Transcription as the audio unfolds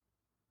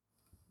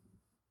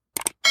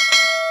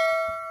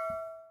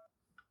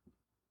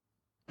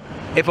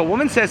If a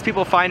woman says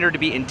people find her to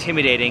be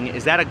intimidating,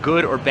 is that a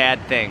good or bad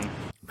thing?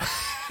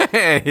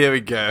 Here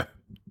we go.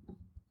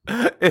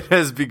 It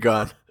has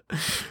begun.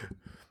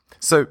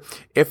 So,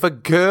 if a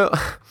girl...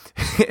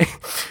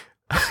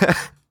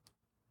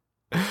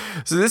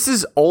 So this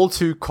is all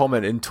too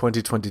common in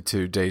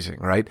 2022 dating,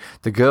 right?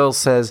 The girl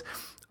says,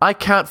 I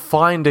can't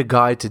find a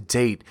guy to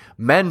date.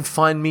 Men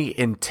find me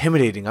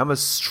intimidating. I'm a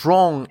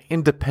strong,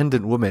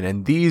 independent woman,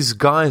 and these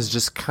guys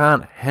just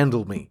can't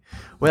handle me.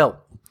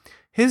 Well,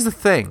 here's the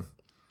thing.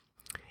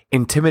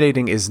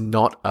 Intimidating is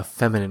not a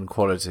feminine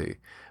quality.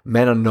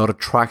 Men are not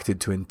attracted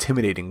to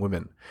intimidating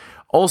women.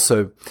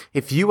 Also,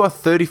 if you are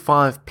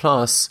 35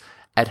 plus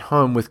at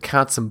home with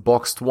cats and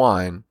boxed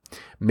wine,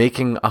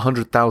 making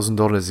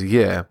 $100,000 a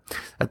year,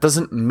 that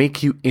doesn't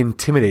make you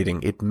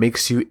intimidating. It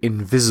makes you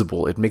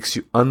invisible. It makes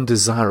you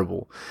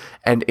undesirable.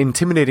 And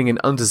intimidating and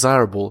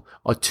undesirable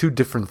are two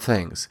different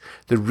things.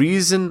 The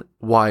reason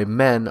why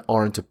men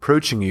aren't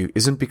approaching you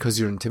isn't because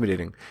you're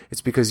intimidating.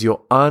 It's because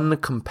you're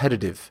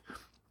uncompetitive.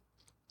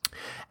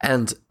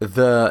 And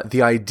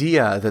the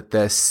idea that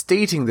they're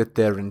stating that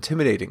they're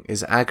intimidating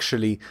is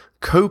actually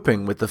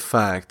coping with the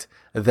fact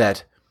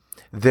that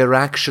they're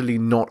actually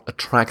not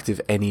attractive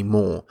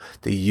anymore.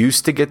 They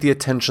used to get the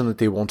attention that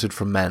they wanted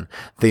from men.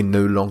 They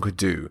no longer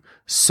do.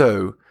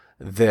 So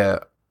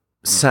they're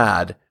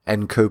sad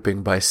and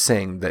coping by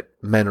saying that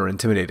men are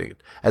intimidating,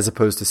 as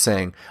opposed to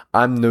saying,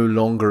 I'm no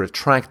longer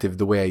attractive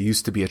the way I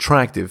used to be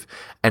attractive,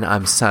 and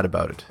I'm sad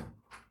about it.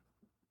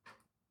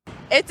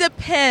 It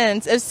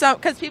depends.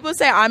 Because people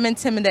say I'm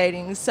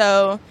intimidating.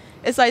 So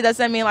it's like, does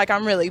that mean like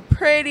I'm really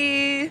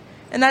pretty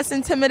and that's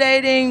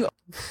intimidating?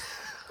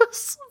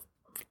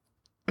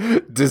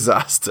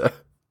 Disaster.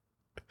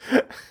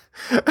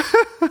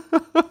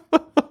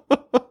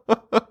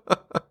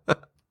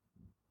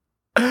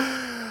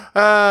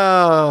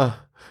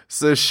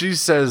 So she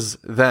says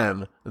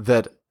then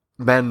that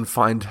men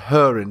find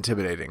her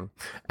intimidating,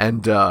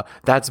 and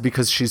that's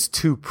because she's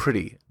too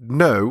pretty.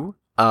 No,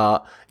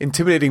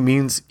 intimidating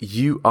means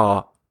you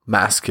are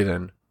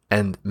masculine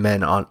and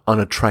men are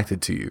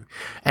unattracted to you.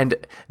 And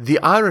the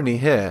irony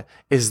here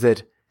is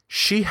that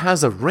she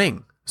has a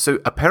ring. So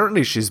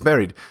apparently she's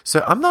married.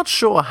 So I'm not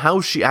sure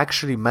how she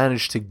actually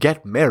managed to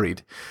get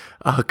married,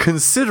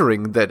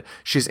 considering that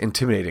she's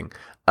intimidating,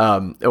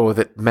 or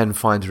that men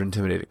find her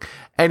intimidating.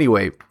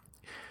 Anyway,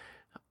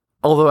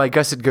 although I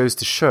guess it goes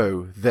to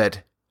show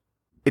that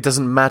it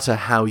doesn't matter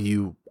how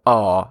you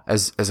are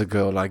as a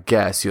girl, I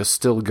guess, you're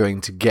still going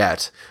to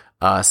get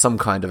some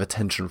kind of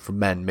attention from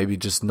men, maybe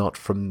just not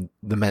from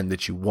the men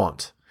that you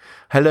want.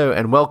 Hello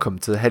and welcome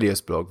to the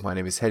Helios blog. My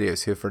name is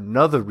Helios, here for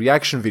another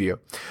reaction video.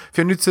 If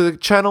you're new to the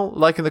channel,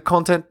 liking the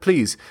content,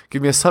 please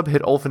give me a sub,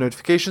 hit all for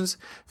notifications.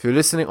 If you're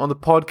listening on the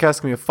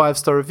podcast, give me a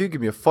 5-star review,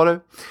 give me a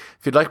follow.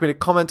 If you'd like me to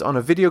comment on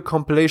a video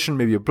compilation,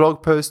 maybe a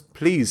blog post,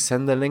 please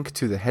send the link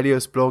to the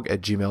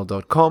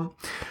heliosblog@gmail.com.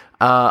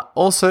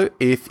 Also,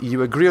 if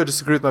you agree or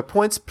disagree with my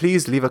points,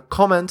 please leave a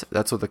comment.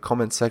 That's what the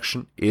comment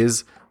section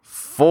is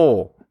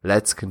for.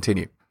 Let's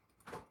continue.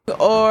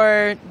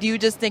 Or do you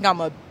just think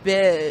I'm a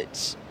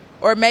bitch?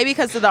 Or maybe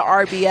because of the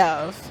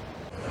RBF.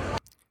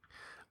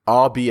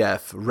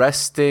 RBF,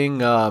 resting,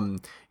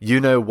 you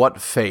know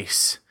what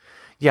face.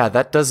 Yeah,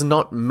 that does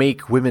not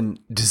make women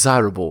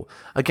desirable.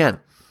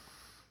 Again,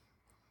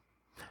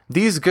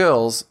 these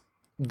girls,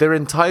 they're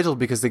entitled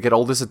because they get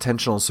all this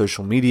attention on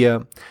social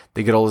media,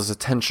 they get all this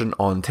attention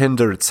on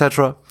Tinder,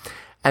 etc.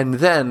 And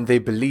then they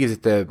believe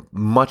that they're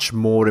much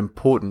more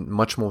important,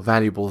 much more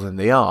valuable than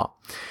they are.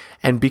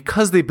 And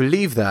because they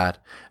believe that,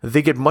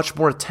 they get much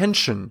more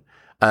attention.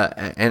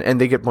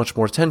 And they get much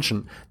more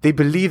attention. They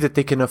believe that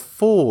they can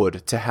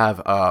afford to have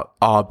a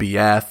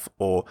RBF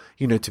or,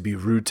 to be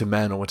rude to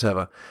men or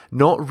whatever,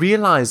 not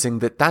realizing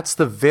that that's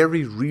the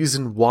very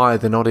reason why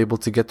they're not able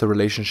to get the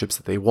relationships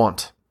that they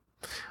want.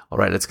 All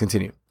right, let's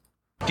continue.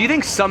 Do you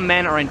think some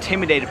men are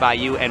intimidated by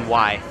you, and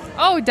why?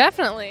 Oh,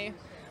 definitely.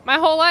 My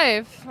whole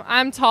life.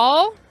 I'm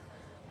tall.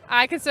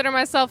 I consider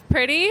myself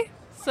pretty.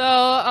 So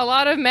a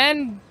lot of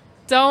men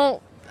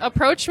don't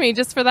approach me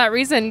just for that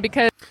reason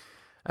because...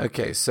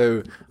 Okay,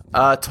 so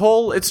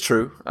tall, it's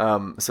true.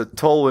 So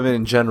tall women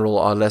in general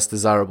are less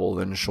desirable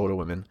than shorter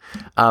women.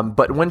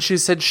 But when she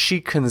said she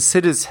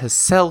considers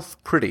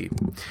herself pretty,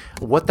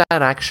 what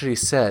that actually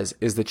says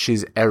is that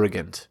she's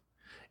arrogant.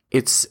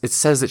 It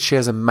says that she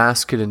has a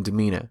masculine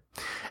demeanor.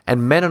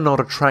 And men are not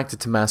attracted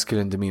to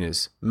masculine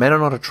demeanors. Men are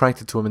not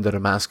attracted to women that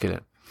are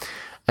masculine.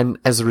 And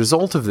as a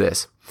result of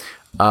this,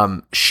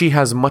 she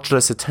has much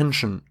less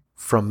attention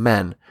from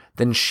men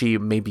than she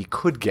maybe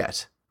could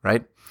get,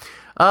 right?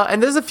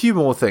 And there's a few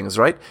more things,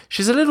 right?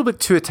 She's a little bit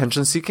too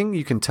attention-seeking.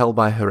 You can tell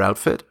by her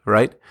outfit,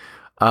 right?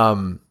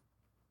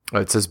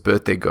 It says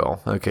birthday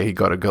girl. Okay, he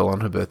got a girl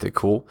on her birthday.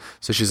 Cool.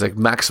 So she's like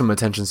maximum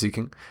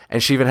attention-seeking.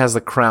 And she even has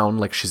the crown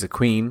like she's a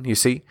queen, you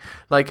see?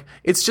 Like,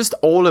 it's just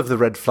all of the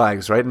red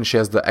flags, right? And she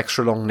has the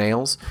extra long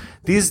nails.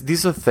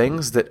 These are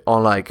things that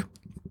are like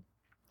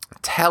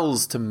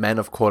tells to men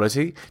of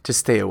quality to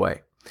stay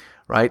away,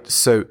 right?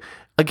 So...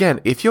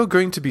 Again, if you're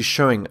going to be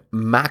showing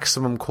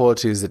maximum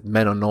qualities that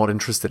men are not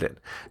interested in,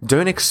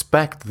 don't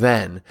expect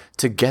then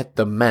to get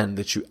the men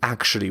that you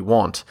actually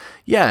want.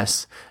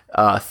 Yes,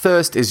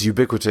 thirst is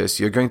ubiquitous.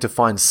 You're going to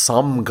find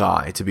some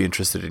guy to be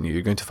interested in you.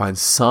 You're going to find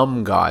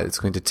some guy that's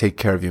going to take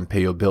care of you and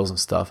pay your bills and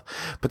stuff.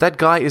 But that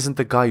guy isn't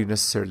the guy you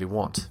necessarily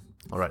want.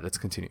 All right, let's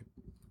continue.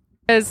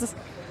 Because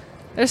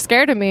they're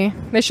scared of me.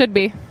 They should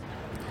be.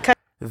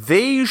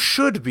 They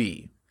should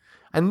be.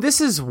 And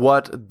this is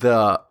what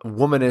the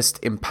womanist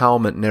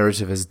empowerment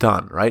narrative has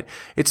done, right?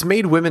 It's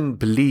made women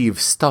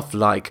believe stuff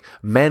like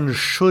men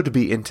should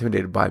be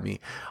intimidated by me.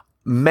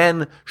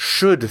 Men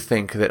should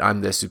think that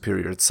I'm their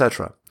superior,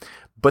 etc.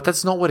 But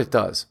that's not what it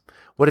does.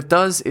 What it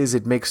does is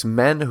it makes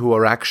men who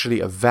are actually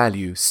of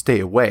value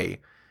stay away,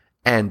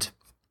 and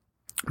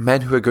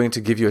men who are going to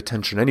give you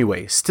attention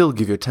anyway still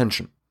give you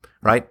attention,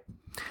 right?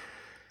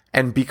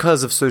 And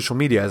because of social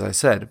media, as I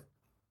said,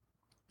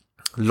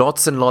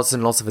 lots and lots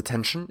and lots of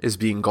attention is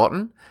being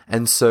gotten,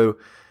 and so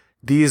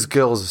these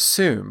girls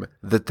assume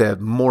that they're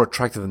more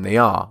attractive than they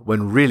are,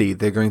 when really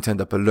they're going to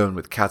end up alone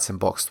with cats and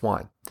boxed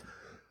wine.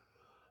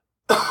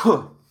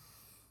 Because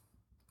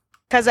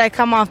I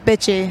come off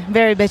bitchy,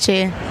 very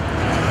bitchy.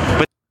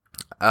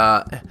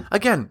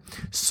 Again,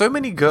 so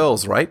many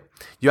girls, right?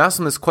 You ask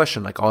them this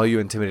question, like, are you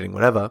intimidating,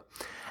 whatever,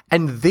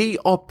 and they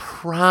are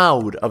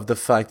proud of the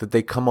fact that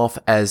they come off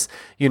as,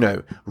 you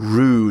know,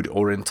 rude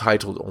or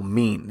entitled or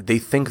mean. They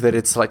think that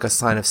it's like a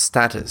sign of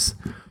status.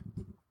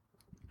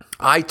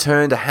 I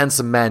turned a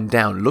handsome man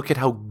down. Look at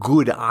how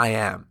good I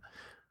am.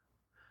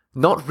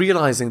 Not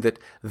realizing that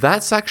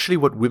that's actually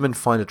what women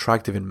find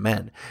attractive in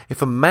men.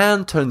 If a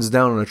man turns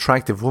down an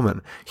attractive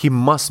woman, he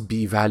must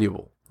be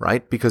valuable,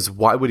 right? Because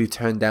why would he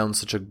turn down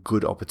such a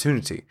good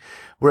opportunity?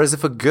 Whereas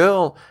if a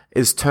girl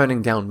is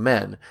turning down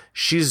men,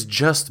 she's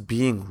just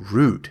being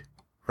rude,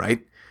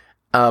 right?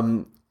 I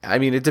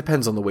mean, it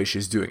depends on the way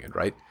she's doing it,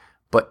 right?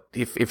 But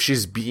if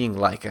she's being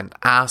like an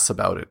ass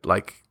about it,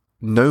 like,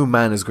 no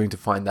man is going to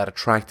find that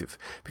attractive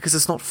because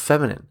it's not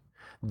feminine.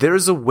 There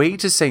is a way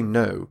to say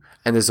no,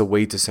 and there's a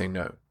way to say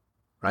no,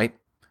 right?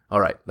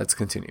 All right, let's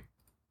continue.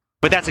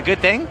 But that's a good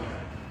thing?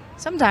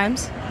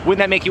 Sometimes. Wouldn't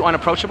that make you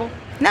unapproachable?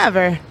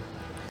 Never.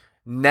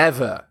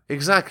 Never.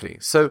 Exactly.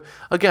 So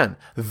again,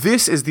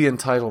 this is the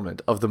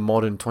entitlement of the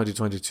modern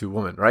 2022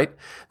 woman, right?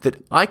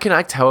 That I can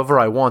act however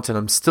I want and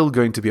I'm still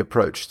going to be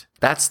approached.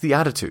 That's the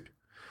attitude.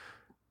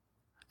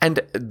 And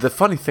the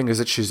funny thing is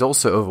that she's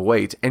also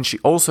overweight and she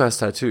also has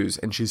tattoos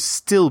and she's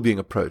still being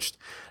approached.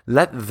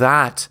 Let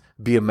that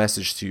be a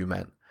message to you,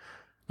 men.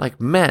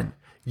 Like, men,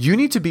 you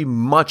need to be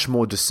much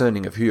more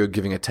discerning of who you're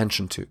giving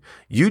attention to.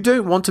 You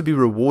don't want to be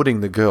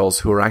rewarding the girls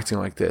who are acting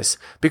like this,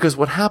 because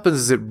what happens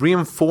is it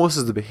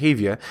reinforces the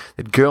behavior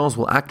that girls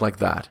will act like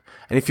that.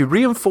 And if you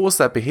reinforce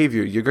that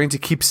behavior, you're going to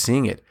keep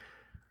seeing it.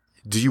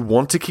 Do you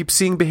want to keep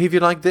seeing behavior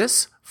like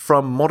this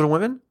from modern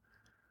women?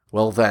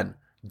 Well then,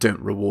 don't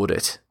reward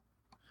it.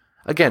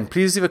 Again,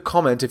 please leave a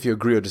comment if you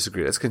agree or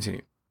disagree. Let's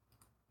continue.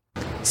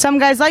 Some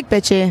guys like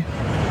bitchy.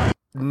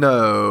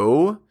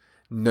 No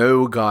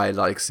guy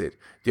likes it.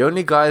 The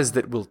only guys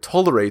that will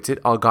tolerate it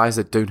are guys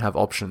that don't have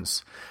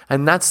options.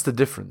 And that's the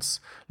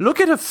difference. Look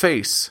at her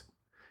face.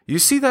 You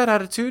see that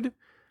attitude?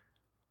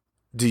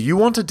 Do you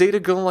want to date a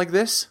girl like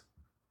this?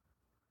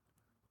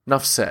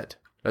 Enough said.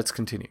 Let's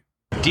continue.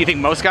 Do you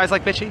think most guys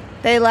like bitchy?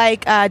 They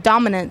like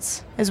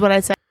dominance, is what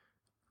I'd say.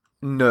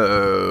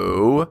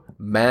 No,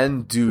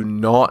 men do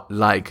not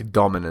like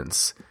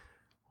dominance.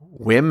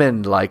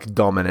 Women like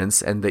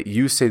dominance, and that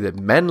you say that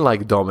men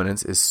like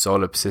dominance is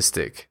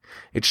solipsistic.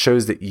 It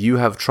shows that you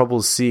have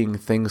trouble seeing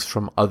things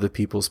from other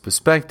people's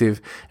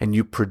perspective, and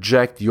you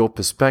project your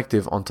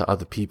perspective onto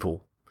other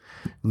people.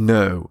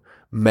 No,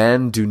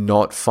 men do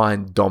not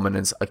find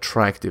dominance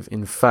attractive.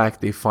 In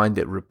fact, they find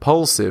it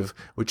repulsive,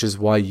 which is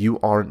why you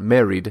aren't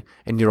married,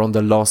 and you're on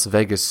the Las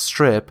Vegas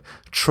Strip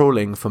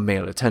trolling for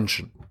male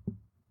attention.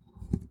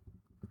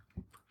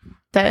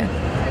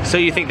 So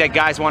you think that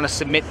guys want to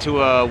submit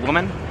to a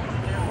woman?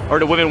 Or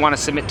do women want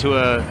to submit to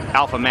a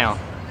alpha male?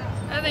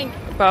 I think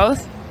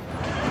both.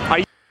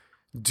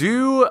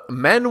 Do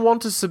men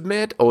want to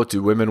submit or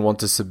do women want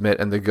to submit?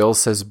 And the girl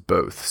says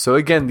both. So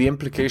again, the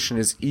implication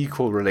is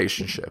equal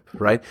relationship,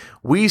 right?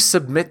 We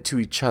submit to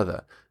each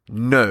other.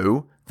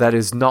 No, that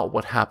is not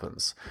what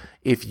happens.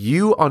 If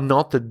you are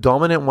not the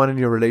dominant one in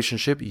your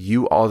relationship,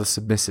 you are the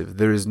submissive.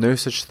 There is no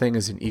such thing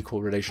as an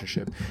equal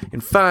relationship. In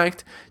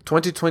fact,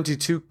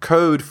 2022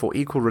 code for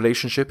equal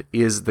relationship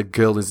is the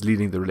girl is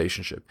leading the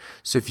relationship.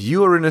 So if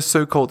you are in a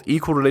so-called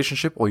equal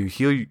relationship, or you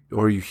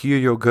hear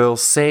your girl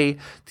say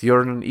that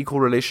you're in an equal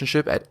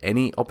relationship at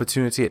any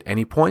opportunity, at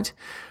any point,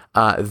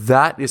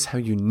 that is how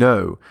you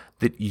know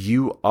that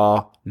you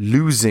are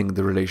losing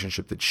the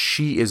relationship, that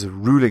she is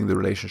ruling the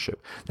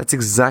relationship. That's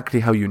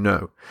exactly how you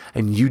know.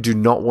 And you do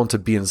not want to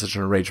be in such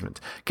an arrangement.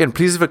 Again,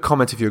 please leave a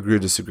comment if you agree or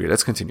disagree.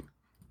 Let's continue.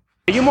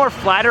 Are you more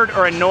flattered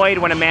or annoyed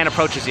when a man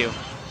approaches you?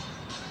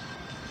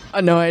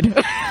 Annoyed.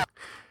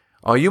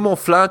 Are you more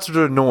flattered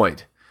or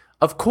annoyed?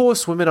 Of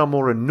course, women are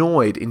more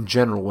annoyed in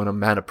general when a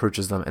man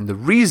approaches them. And the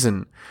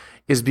reason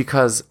is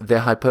because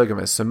they're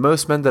hypergamous. So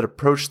most men that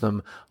approach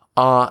them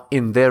are,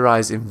 in their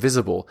eyes,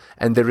 invisible,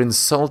 and they're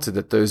insulted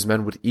that those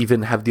men would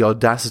even have the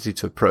audacity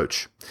to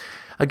approach.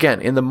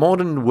 Again, in the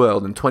modern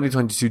world, in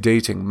 2022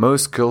 dating,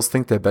 most girls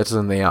think they're better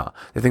than they are.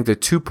 They think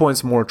they're 2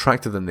 points more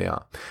attractive than they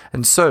are.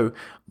 And so,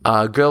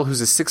 a girl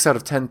who's a 6 out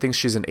of 10 thinks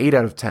she's an 8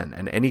 out of 10,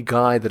 and any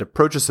guy that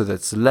approaches her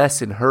that's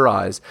less in her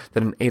eyes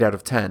than an 8 out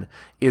of 10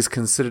 is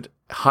considered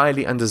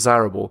highly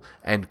undesirable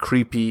and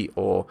creepy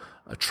or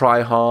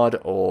try hard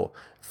or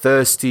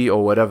thirsty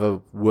or whatever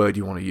word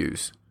you want to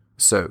use.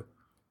 So,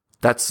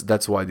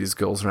 that's why these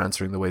girls are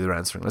answering the way they're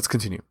answering. Let's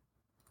continue.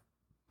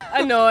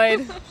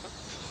 Annoyed.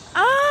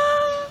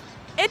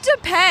 It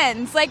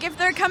depends. Like, if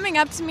they're coming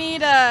up to me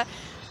to,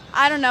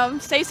 I don't know,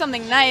 say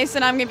something nice,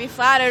 then I'm going to be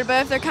flattered.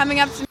 But if they're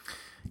coming up to me...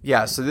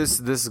 Yeah, so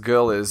this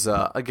girl is,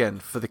 again,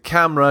 for the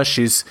camera,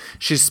 she's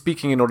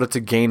speaking in order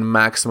to gain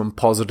maximum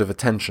positive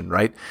attention,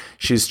 right?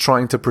 She's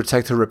trying to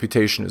protect her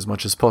reputation as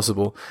much as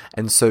possible,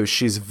 and so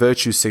she's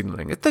virtue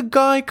signaling. If the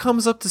guy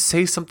comes up to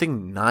say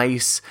something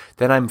nice,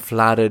 then I'm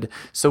flattered.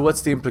 So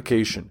what's the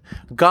implication?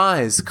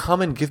 Guys,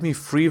 come and give me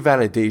free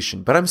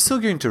validation, but I'm still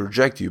going to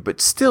reject you,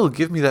 but still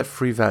give me that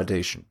free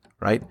validation.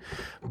 Right?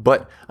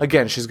 But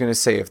again, she's going to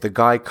say, if the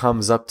guy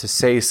comes up to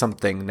say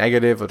something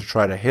negative or to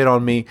try to hit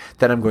on me,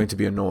 then I'm going to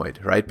be annoyed,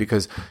 right?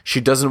 Because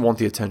she doesn't want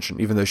the attention,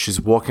 even though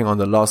she's walking on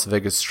the Las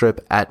Vegas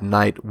Strip at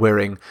night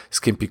wearing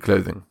skimpy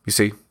clothing. You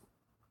see?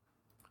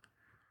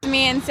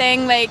 me and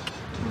saying like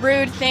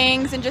rude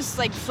things and just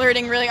like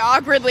flirting really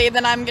awkwardly,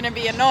 then I'm going to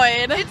be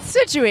annoyed. It's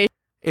situation.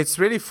 It's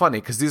really funny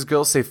because these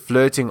girls say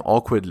flirting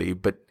awkwardly,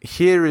 but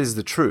here is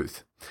the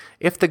truth.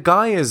 If the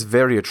guy is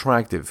very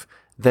attractive,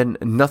 then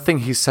nothing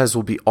he says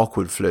will be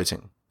awkward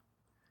flirting.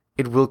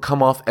 It will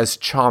come off as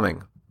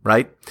charming,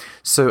 right?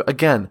 So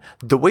again,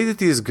 the way that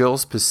these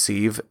girls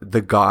perceive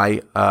the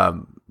guy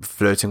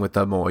flirting with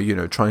them or,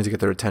 trying to get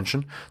their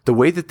attention, the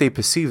way that they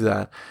perceive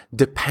that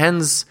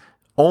depends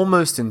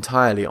almost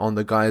entirely on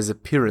the guy's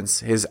appearance,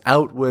 his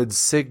outward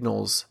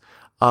signals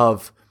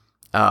of,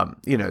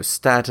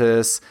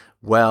 status,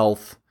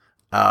 wealth,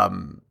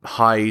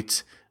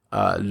 height,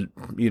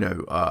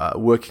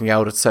 working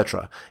out,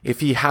 etc. If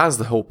he has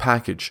the whole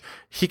package,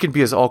 he can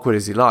be as awkward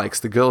as he likes.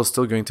 The girl is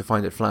still going to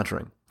find it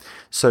flattering.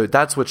 So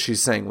that's what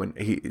she's saying when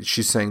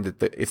she's saying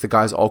that if the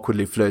guy's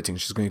awkwardly flirting,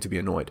 she's going to be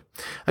annoyed.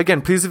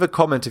 Again, please leave a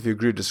comment if you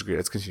agree or disagree.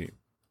 Let's continue.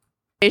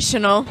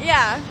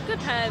 Yeah.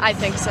 Depends. I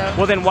think so.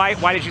 Well, then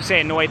why did you say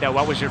annoyed, though?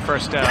 What was your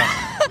first...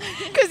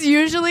 Because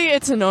usually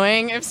it's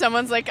annoying if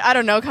someone's like, I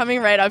don't know,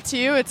 coming right up to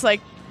you. It's like,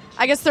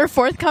 I guess they're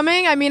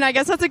forthcoming. I mean, I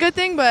guess that's a good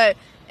thing, but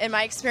in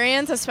my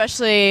experience,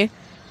 especially,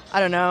 I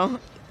don't know,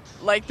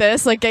 like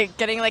this, like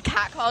getting like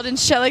catcalled and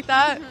shit like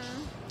that,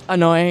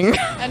 annoying.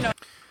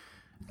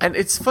 And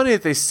it's funny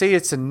that they say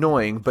it's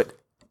annoying, but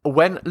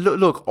when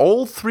look,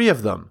 all three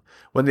of them,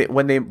 when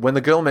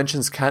the girl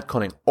mentions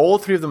catcalling, all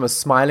three of them are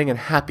smiling and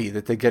happy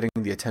that they're getting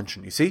the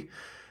attention. You see,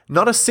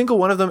 not a single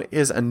one of them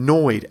is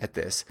annoyed at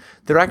this.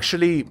 They're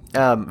actually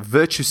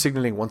virtue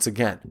signaling once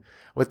again.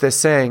 What they're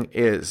saying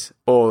is,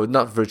 or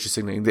not virtue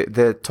signaling,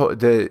 they're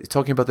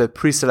talking about their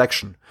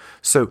pre-selection.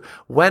 So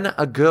when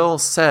a girl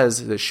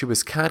says that she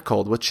was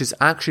catcalled, what she's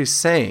actually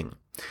saying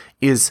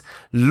is,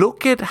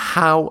 look at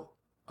how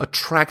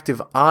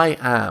attractive I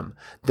am,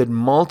 that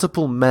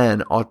multiple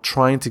men are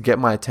trying to get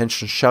my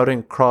attention, shouting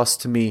across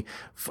to me,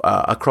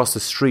 across the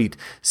street,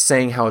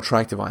 saying how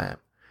attractive I am.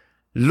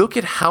 Look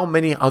at how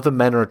many other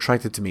men are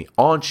attracted to me.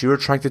 Aren't you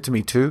attracted to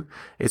me too?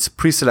 It's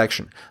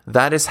pre-selection.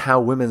 That is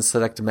how women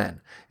select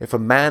men. If a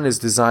man is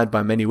desired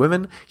by many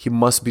women, he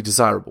must be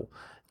desirable.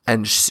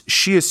 And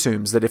she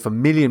assumes that if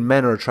 1 million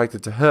men are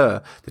attracted to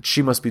her, that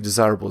she must be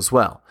desirable as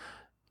well.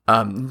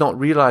 Not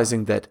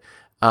realizing that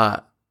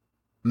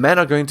men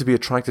are going to be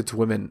attracted to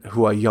women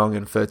who are young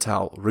and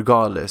fertile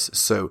regardless.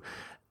 So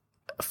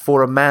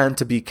for a man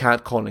to be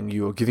catcalling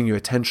you or giving you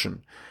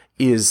attention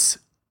is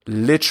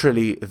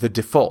literally the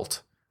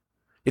default.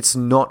 It's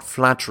not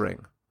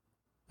flattering.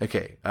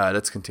 Okay,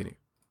 let's continue.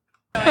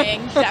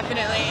 Annoying,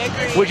 definitely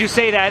agree. Would you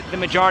say that the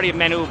majority of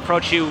men who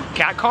approach you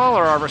catcall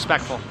or are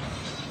respectful?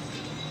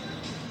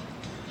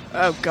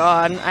 Oh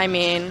God, I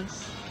mean,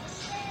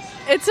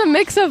 it's a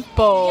mix of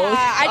both.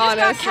 Yeah, I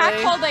just honestly. got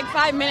catcalled like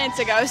 5 minutes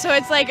ago, so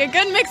it's like a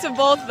good mix of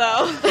both,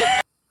 though.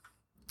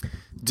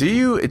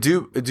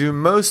 Do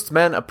most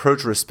men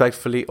approach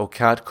respectfully or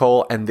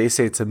catcall, and they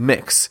say it's a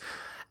mix?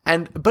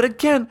 But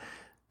again,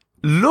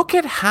 look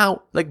at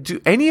how,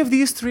 do any of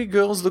these three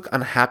girls look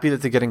unhappy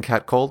that they're getting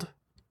catcalled?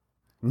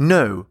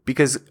 No,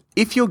 because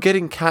if you're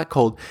getting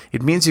catcalled,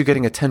 it means you're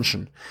getting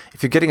attention.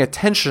 If you're getting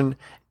attention,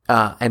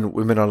 and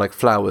women are like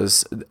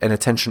flowers, and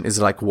attention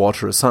is like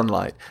water or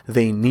sunlight,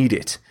 they need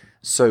it.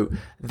 So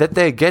that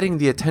they're getting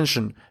the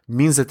attention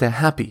means that they're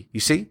happy,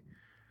 you see?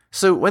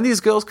 So when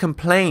these girls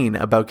complain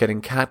about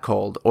getting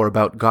catcalled or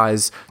about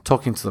guys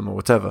talking to them or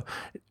whatever,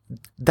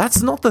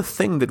 that's not the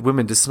thing that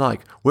women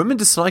dislike. Women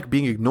dislike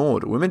being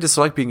ignored. Women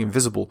dislike being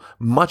invisible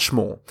much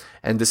more.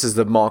 And this is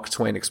the Mark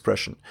Twain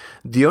expression.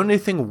 The only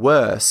thing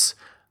worse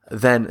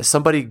than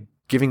somebody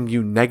giving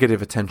you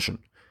negative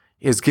attention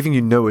is giving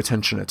you no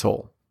attention at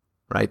all,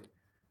 right?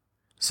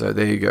 So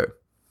there you go.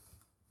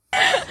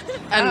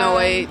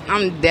 Annoyed.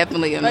 I'm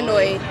definitely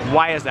annoyed.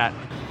 Why is that?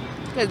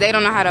 Because they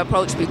don't know how to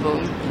approach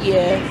people.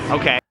 Yeah.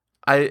 Okay.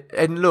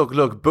 And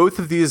look, both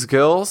of these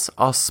girls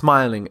are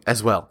smiling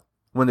as well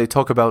when they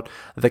talk about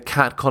the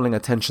catcalling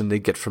attention they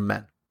get from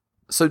men.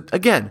 So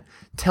again,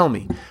 tell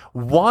me,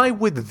 why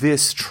would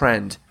this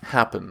trend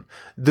happen?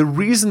 The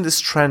reason this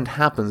trend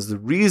happens, the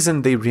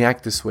reason they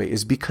react this way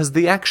is because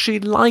they actually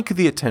like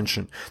the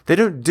attention. They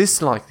don't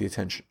dislike the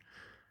attention.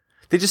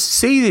 They just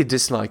say they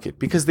dislike it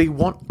because they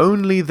want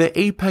only the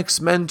apex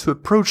men to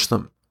approach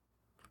them.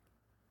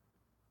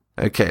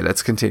 Okay,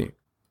 let's continue.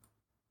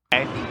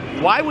 Okay.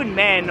 Why would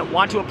men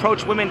want to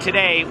approach women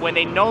today when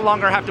they no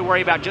longer have to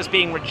worry about just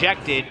being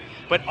rejected,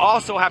 but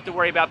also have to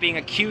worry about being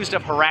accused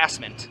of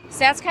harassment? So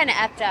that's kind of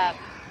effed up.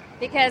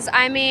 Because,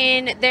 I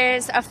mean,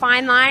 there's a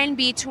fine line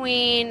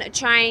between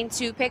trying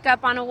to pick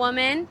up on a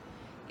woman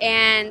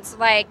and,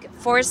 like,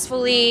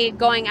 forcefully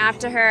going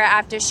after her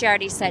after she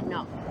already said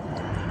no.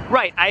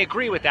 Right, I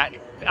agree with that.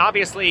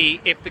 Obviously,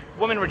 if the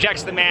woman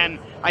rejects the man,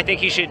 I think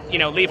he should,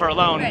 leave her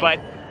alone. Right. But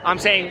I'm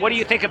saying, what do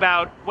you think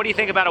about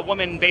a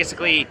woman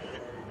basically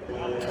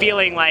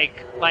feeling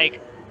like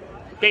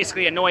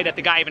basically annoyed that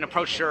the guy even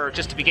approached her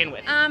just to begin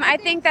with? I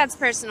think that's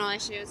personal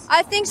issues.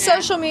 I think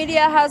social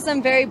media has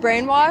them very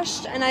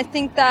brainwashed, and I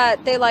think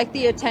that they like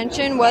the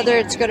attention, whether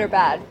it's good or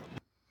bad.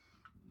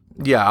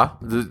 Yeah,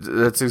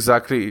 that's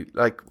exactly,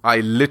 like, I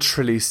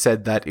literally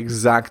said that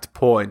exact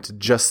point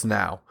just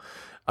now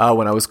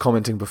when I was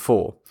commenting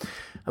before.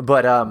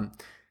 But,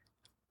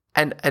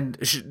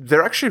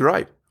 they're actually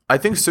right. I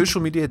think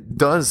social media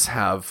does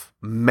have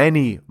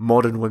many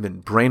modern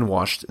women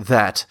brainwashed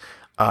that,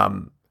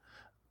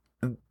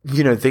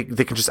 they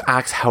can just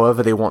act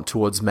however they want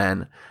towards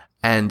men,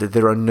 and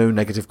there are no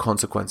negative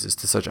consequences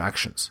to such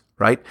actions,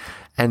 right?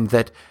 And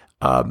that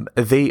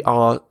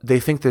they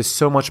think they're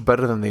so much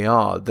better than they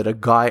are, that a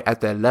guy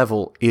at their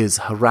level is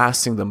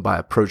harassing them by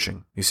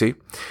approaching, you see?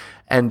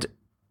 And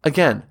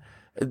again,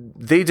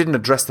 they didn't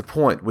address the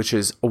point, which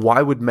is,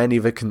 why would men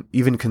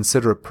even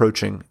consider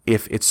approaching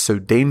if it's so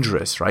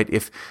dangerous, right?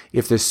 If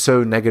there's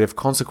so negative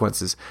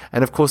consequences.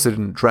 And of course they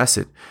didn't address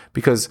it,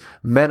 because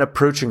men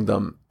approaching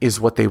them is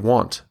what they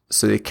want,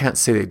 so they can't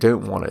say they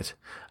don't want it.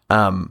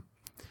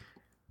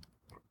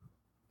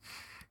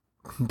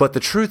 But the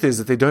truth is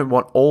that they don't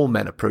want all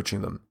men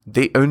approaching them.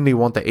 They only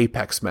want the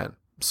apex men.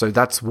 So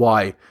that's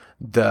why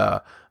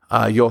the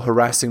you're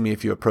harassing me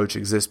if you approach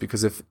exists,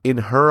 because if in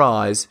her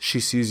eyes she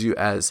sees you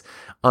as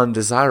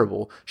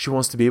undesirable, she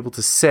wants to be able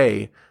to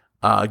say,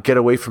 get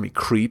away from me,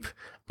 creep,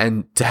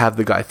 and to have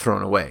the guy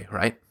thrown away,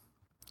 right?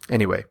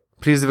 Anyway,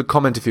 please leave a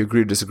comment if you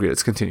agree or disagree.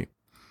 Let's continue.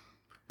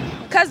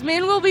 Because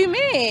men will be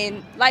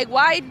mean. Like,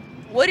 why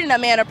wouldn't a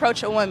man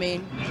approach a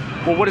woman?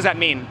 Well, what does that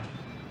mean?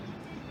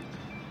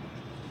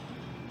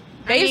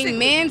 I mean,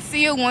 men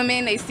see a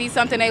woman, they see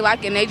something they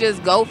like, and they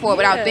just go for it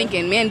without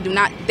thinking. Men do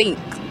not think.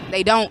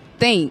 They don't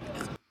think.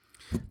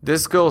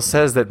 This girl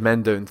says that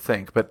men don't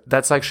think, but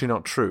that's actually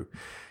not true.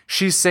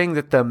 She's saying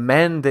that the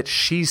men that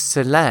she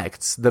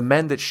selects, the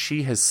men that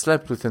she has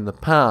slept with in the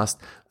past,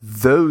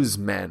 those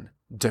men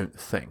don't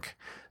think.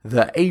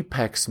 The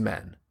apex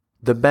men,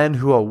 the men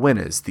who are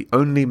winners, the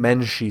only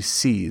men she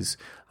sees,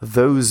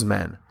 those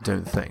men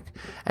don't think.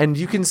 And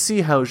you can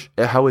see how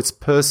it's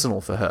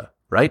personal for her,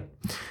 right?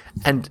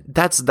 And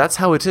that's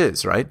how it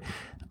is, right?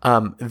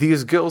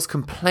 These girls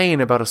complain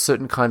about a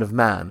certain kind of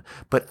man,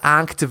 but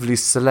actively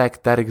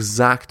select that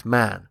exact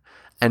man.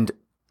 And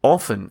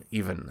often,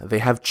 even, they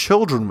have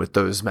children with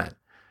those men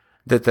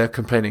that they're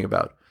complaining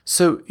about.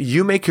 So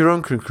you make your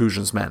own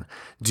conclusions, man.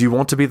 Do you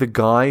want to be the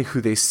guy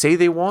who they say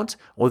they want,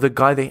 or the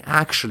guy they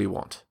actually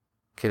want?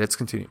 Okay, let's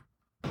continue.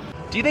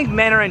 Do you think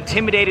men are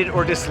intimidated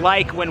or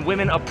dislike when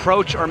women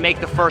approach or make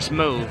the first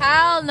move?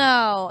 Hell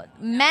no.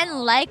 Men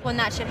like when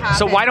that shit happens.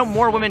 So why don't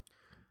more women...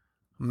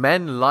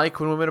 Men like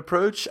when women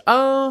approach?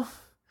 I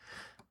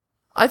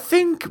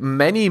think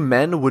many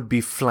men would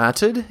be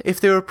flattered if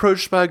they were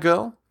approached by a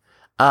girl.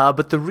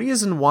 But the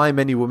reason why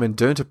many women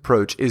don't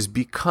approach is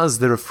because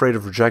they're afraid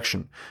of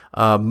rejection.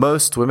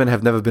 Most women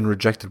have never been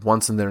rejected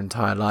once in their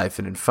entire life.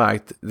 And in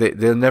fact,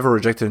 they're never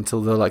rejected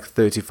until they're like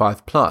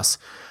 35 plus.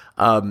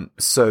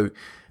 So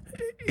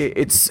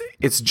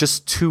it's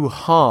just too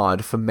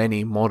hard for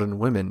many modern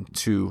women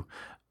to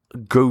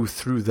go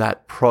through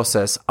that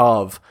process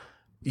of,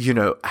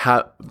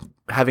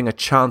 having a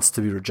chance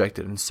to be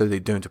rejected, and so they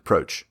don't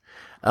approach.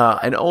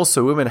 And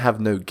also, women have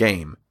no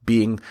game.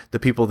 Being the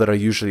people that are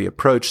usually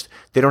approached,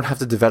 they don't have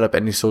to develop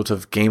any sort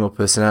of game or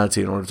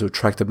personality in order to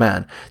attract a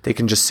man. They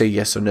can just say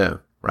yes or no,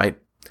 right?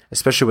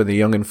 Especially when they're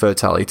young and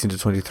fertile, 18 to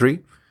 23.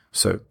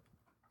 So,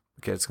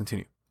 okay, let's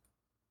continue.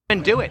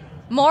 And do it.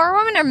 More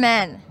women or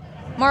men?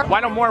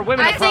 Why don't more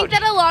women approach? I think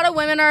that a lot of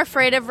women are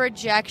afraid of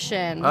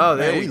rejection. Oh,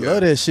 there you we go.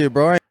 love that shit,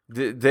 bro.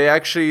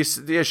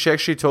 She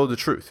actually told the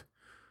truth.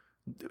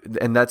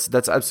 And that's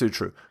absolutely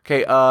true.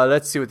 Okay,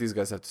 let's see what these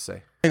guys have to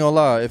say. Ain't gonna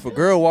lie, if a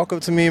girl walk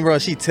up to me, bro,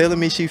 she telling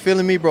me she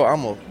feeling me, bro,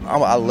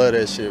 I love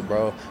that shit,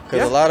 bro.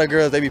 Cause a lot of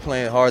girls, they be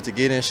playing hard to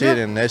get in shit,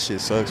 and that shit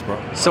sucks, bro.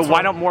 So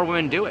why don't more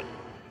women do it?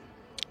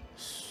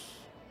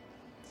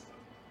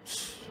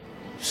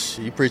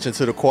 You preaching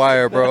to the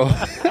choir, bro.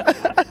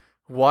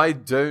 Why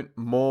don't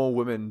more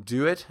women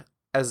do it?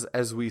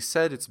 As we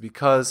said, it's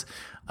because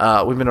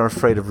women are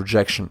afraid of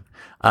rejection,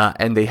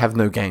 and they have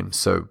no game,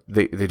 so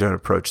they don't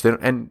approach.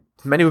 And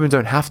many women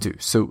don't have to,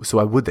 so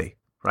why would they,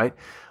 right?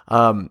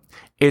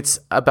 It's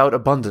about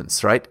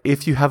abundance, right?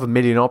 If you have a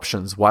million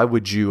options, why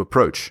would you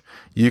approach?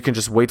 You can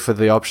just wait for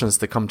the options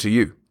to come to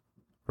you,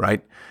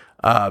 right?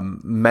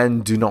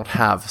 Men do not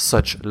have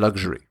such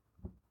luxury.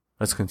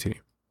 Let's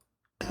continue.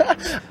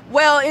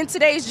 Well, in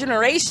today's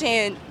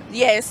generation,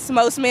 yes,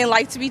 most men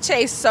like to be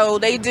chased, so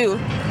they do.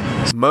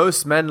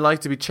 Most men like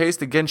to be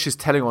chased. Again, she's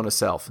telling on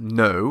herself.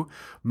 No,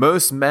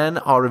 most men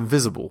are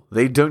invisible.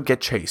 They don't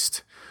get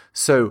chased.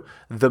 So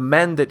the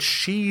men that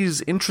she's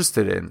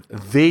interested in,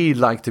 they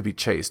like to be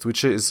chased,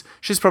 which is,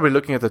 she's probably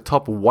looking at the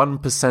top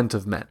 1%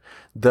 of men.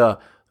 The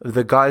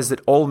guys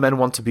that all men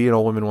want to be and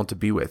all women want to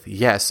be with.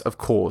 Yes, of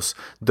course,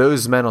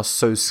 those men are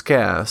so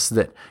scarce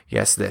that,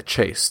 yes, they're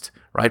chased,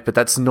 right? But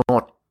that's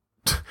not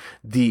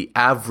the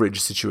average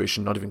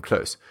situation, not even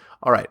close.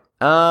 All right.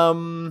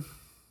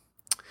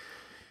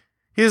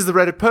 Here's the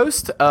Reddit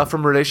post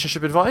from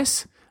Relationship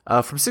Advice.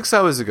 From 6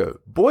 hours ago.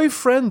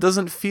 Boyfriend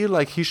doesn't feel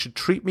like he should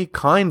treat me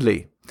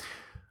kindly.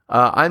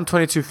 I'm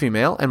 22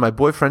 female and my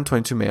boyfriend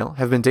 22 male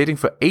have been dating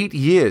for 8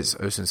 years.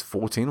 Oh, since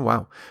 14.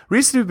 Wow.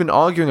 Recently we've been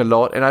arguing a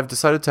lot and I've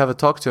decided to have a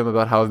talk to him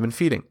about how I've been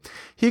feeling.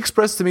 He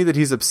expressed to me that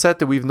he's upset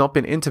that we've not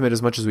been intimate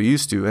as much as we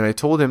used to, and I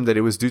told him that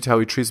it was due to how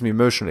he treats me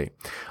emotionally.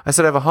 I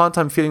said I have a hard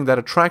time feeling that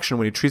attraction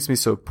when he treats me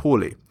so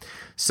poorly.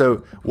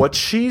 So what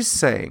she's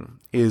saying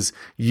is,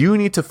 you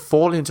need to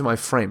fall into my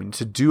frame. You need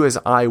to do as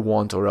I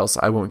want or else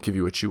I won't give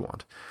you what you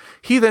want.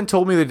 He then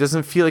told me that he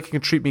doesn't feel like he can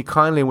treat me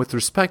kindly and with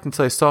respect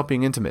until I start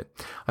being intimate.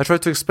 I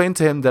tried to explain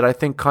to him that I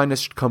think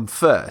kindness should come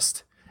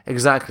first.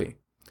 Exactly.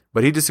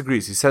 But he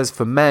disagrees. He says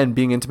for men,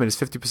 being intimate is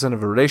 50%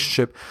 of a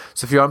relationship,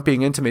 so if you aren't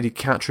being intimate, you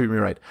can't treat me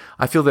right.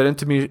 I feel that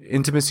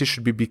intimacy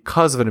should be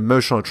because of an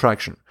emotional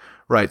attraction.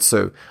 Right,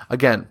 so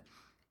again,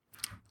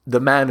 the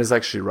man is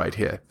actually right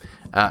here.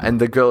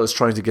 And the girl is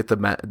trying to get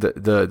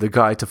the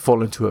guy to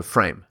fall into her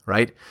frame,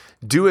 right?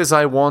 Do as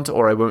I want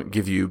or I won't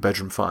give you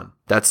bedroom fun.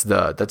 That's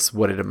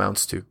what it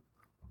amounts to.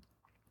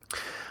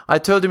 I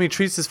told him he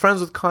treats his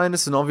friends with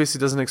kindness and obviously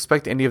doesn't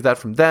expect any of that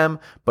from them,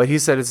 but he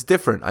said it's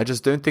different. I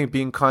just don't think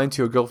being kind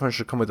to your girlfriend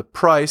should come with a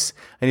price,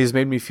 and he's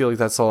made me feel like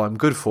that's all I'm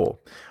good for.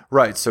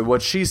 Right, so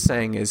what she's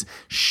saying is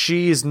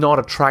she's not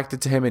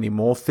attracted to him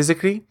anymore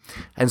physically,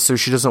 and so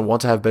she doesn't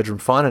want to have bedroom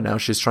fun, and now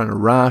she's trying to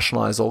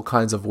rationalize all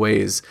kinds of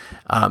ways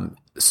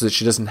so that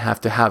she doesn't have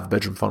to have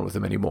bedroom fun with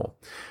him anymore.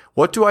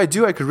 What do? I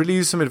could really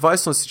use some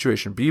advice on the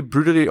situation. Be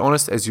brutally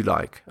honest as you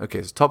like.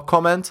 Okay, so top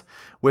comment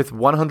with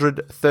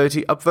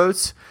 130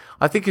 upvotes.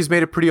 I think he's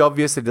made it pretty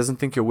obvious that he doesn't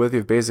think you're worthy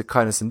of basic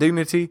kindness and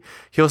dignity.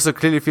 He also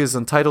clearly feels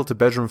entitled to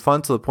bedroom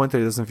fun to the point that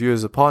he doesn't view you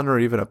as a partner or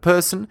even a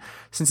person,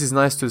 since he's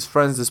nice to his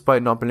friends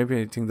despite not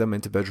manipulating them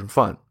into bedroom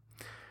fun.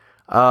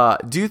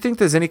 Do you think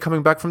there's any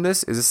coming back from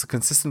this? Is this a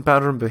consistent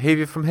pattern of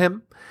behavior from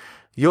him?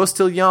 You're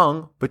still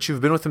young, but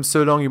you've been with him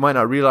so long you might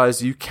not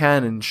realize you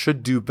can and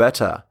should do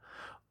better.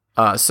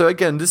 So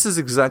again, this is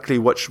exactly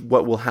what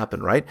will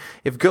happen, right?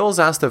 If girls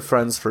ask their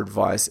friends for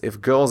advice, if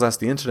girls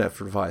ask the internet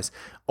for advice,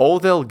 all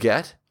they'll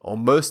get, or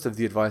most of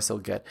the advice they'll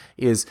get,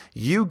 is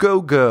you go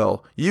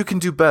girl, you can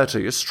do better,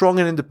 you're strong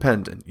and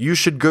independent, you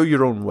should go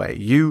your own way,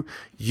 you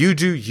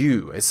do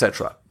you,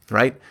 etc.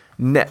 Right?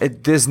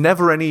 There's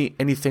never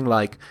anything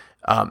like,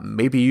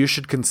 maybe you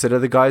should consider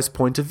the guy's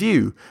point of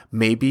view.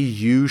 Maybe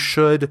you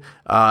should,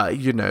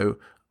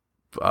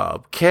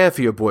 care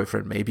for your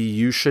boyfriend. Maybe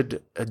you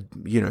should,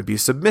 be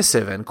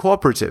submissive and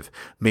cooperative.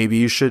 Maybe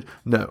you should.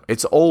 No,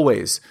 it's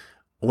always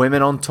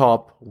women on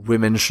top.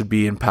 Women should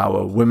be in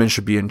power. Women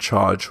should be in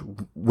charge.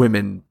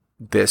 Women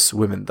this,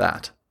 women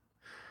that.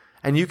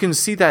 And you can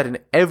see that in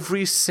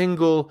every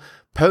single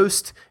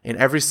post, in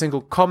every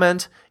single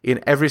comment,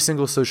 in every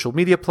single social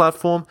media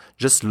platform.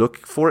 Just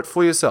look for it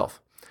for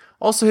yourself.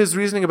 Also, his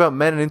reasoning about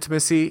men and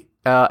intimacy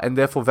and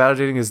therefore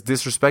validating his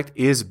disrespect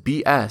is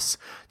BS.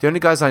 The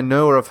only guys I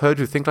know or have heard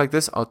who think like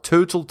this are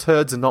total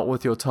turds and not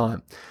worth your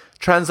time.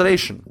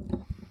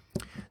 Translation.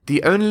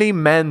 The only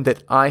men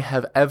that I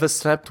have ever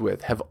slept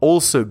with have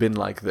also been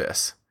like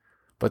this,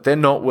 but they're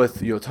not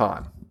worth your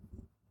time.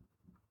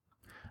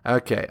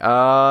 Okay,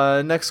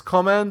 next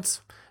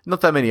comment.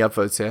 Not that many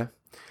upvotes here.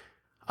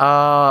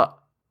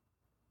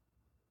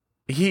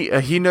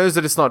 He knows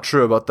that it's not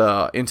true about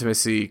the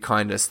intimacy,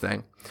 kindness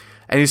thing.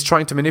 And he's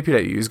trying to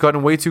manipulate you. He's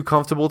gotten way too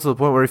comfortable to the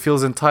point where he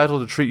feels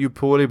entitled to treat you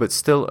poorly but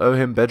still owe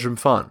him bedroom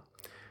fun.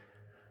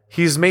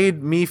 He's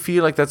made me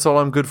feel like that's all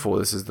I'm good for.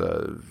 This is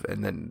the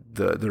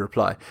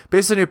reply.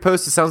 Based on your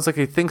post, it sounds like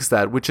he thinks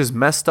that, which is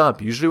messed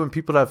up. Usually when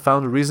people have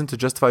found a reason to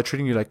justify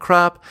treating you like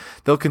crap,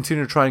 they'll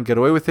continue to try and get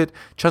away with it.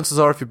 Chances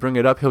are if you bring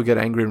it up, he'll get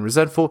angry and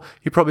resentful.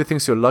 He probably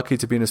thinks you're lucky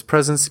to be in his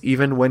presence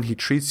even when he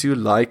treats you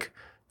like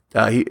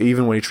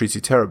even when he treats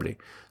you terribly.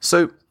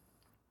 So,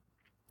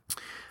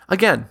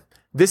 again,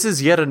 this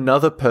is yet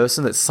another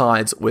person that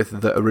sides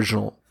with the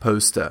original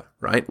poster,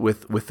 right?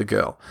 With the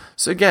girl.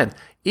 So again,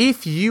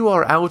 if you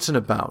are out and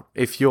about,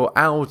 if you're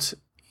out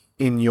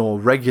in your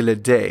regular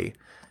day,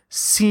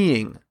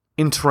 seeing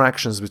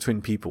interactions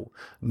between people,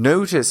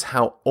 notice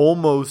how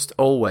almost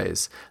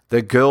always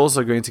the girls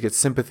are going to get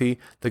sympathy,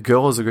 the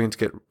girls are going to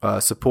get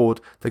support,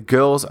 the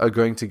girls are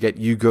going to get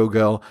you go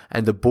girl,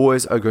 and the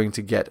boys are going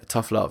to get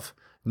tough love.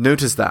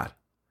 Notice that.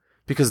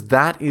 Because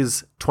that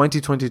is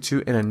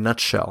 2022 in a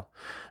nutshell.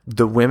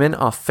 The women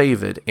are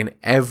favored in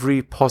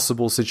every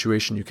possible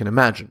situation you can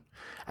imagine.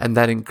 And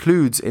that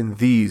includes in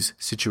these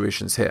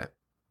situations here.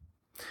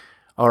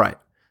 All right.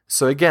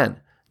 So again,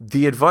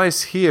 the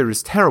advice here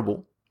is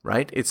terrible,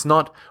 right? It's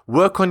not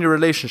work on your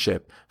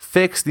relationship,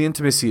 fix the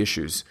intimacy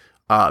issues,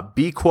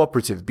 be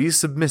cooperative, be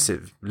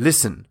submissive,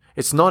 listen.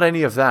 It's not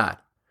any of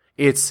that.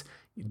 It's,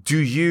 do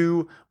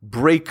you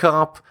break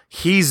up?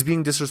 He's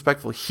being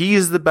disrespectful.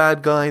 He's the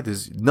bad guy.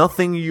 There's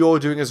nothing you're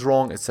doing is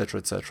wrong, etc.,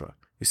 etc.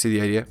 You see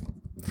the idea?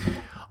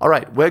 All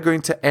right, we're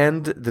going to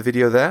end the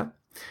video there.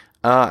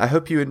 I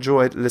hope you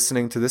enjoyed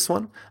listening to this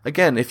one.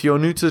 Again, if you're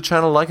new to the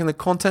channel, liking the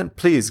content,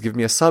 please give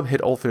me a sub,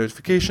 hit all 3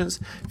 notifications.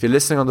 If you're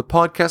listening on the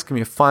podcast, give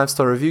me a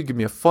 5-star review, give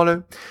me a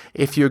follow.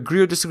 If you agree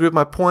or disagree with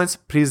my points,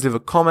 please leave a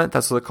comment.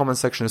 That's what the comment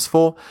section is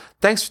for.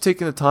 Thanks for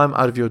taking the time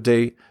out of your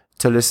day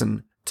to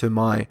listen to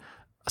my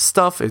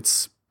stuff.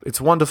 It's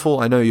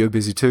wonderful. I know you're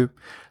busy too.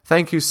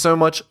 Thank you so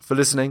much for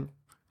listening,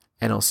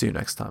 and I'll see you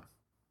next time.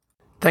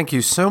 Thank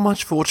you so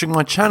much for watching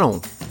my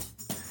channel.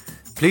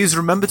 Please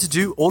remember to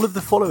do all of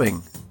the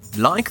following.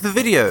 Like the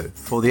video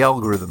for the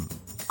algorithm.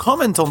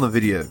 Comment on the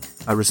video.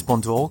 I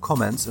respond to all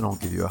comments and I'll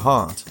give you a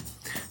heart.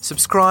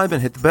 Subscribe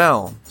and hit the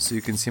bell so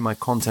you can see my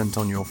content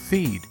on your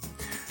feed.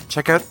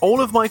 Check out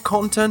all of my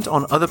content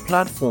on other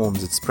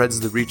platforms. It spreads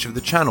the reach of the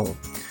channel.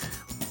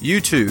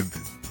 YouTube,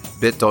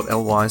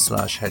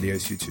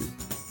 bit.ly/Helios YouTube.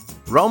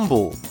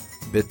 Rumble,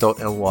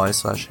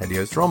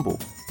 bit.ly/Helios Rumble.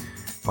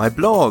 My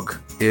blog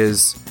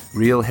is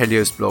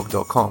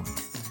realheliosblog.com.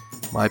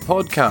 My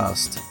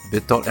podcast,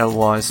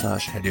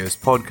 bit.ly/Helios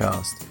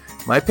Podcast.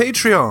 My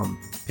Patreon,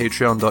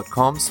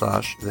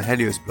 patreon.com/The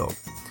Helios Blog.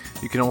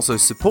 You can also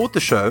support the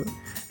show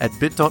at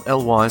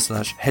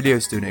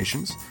bit.ly/Helios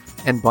Donations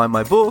and buy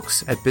my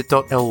books at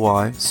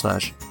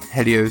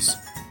bit.ly/Helios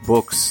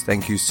Books.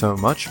 Thank you so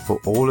much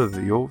for all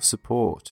of your support.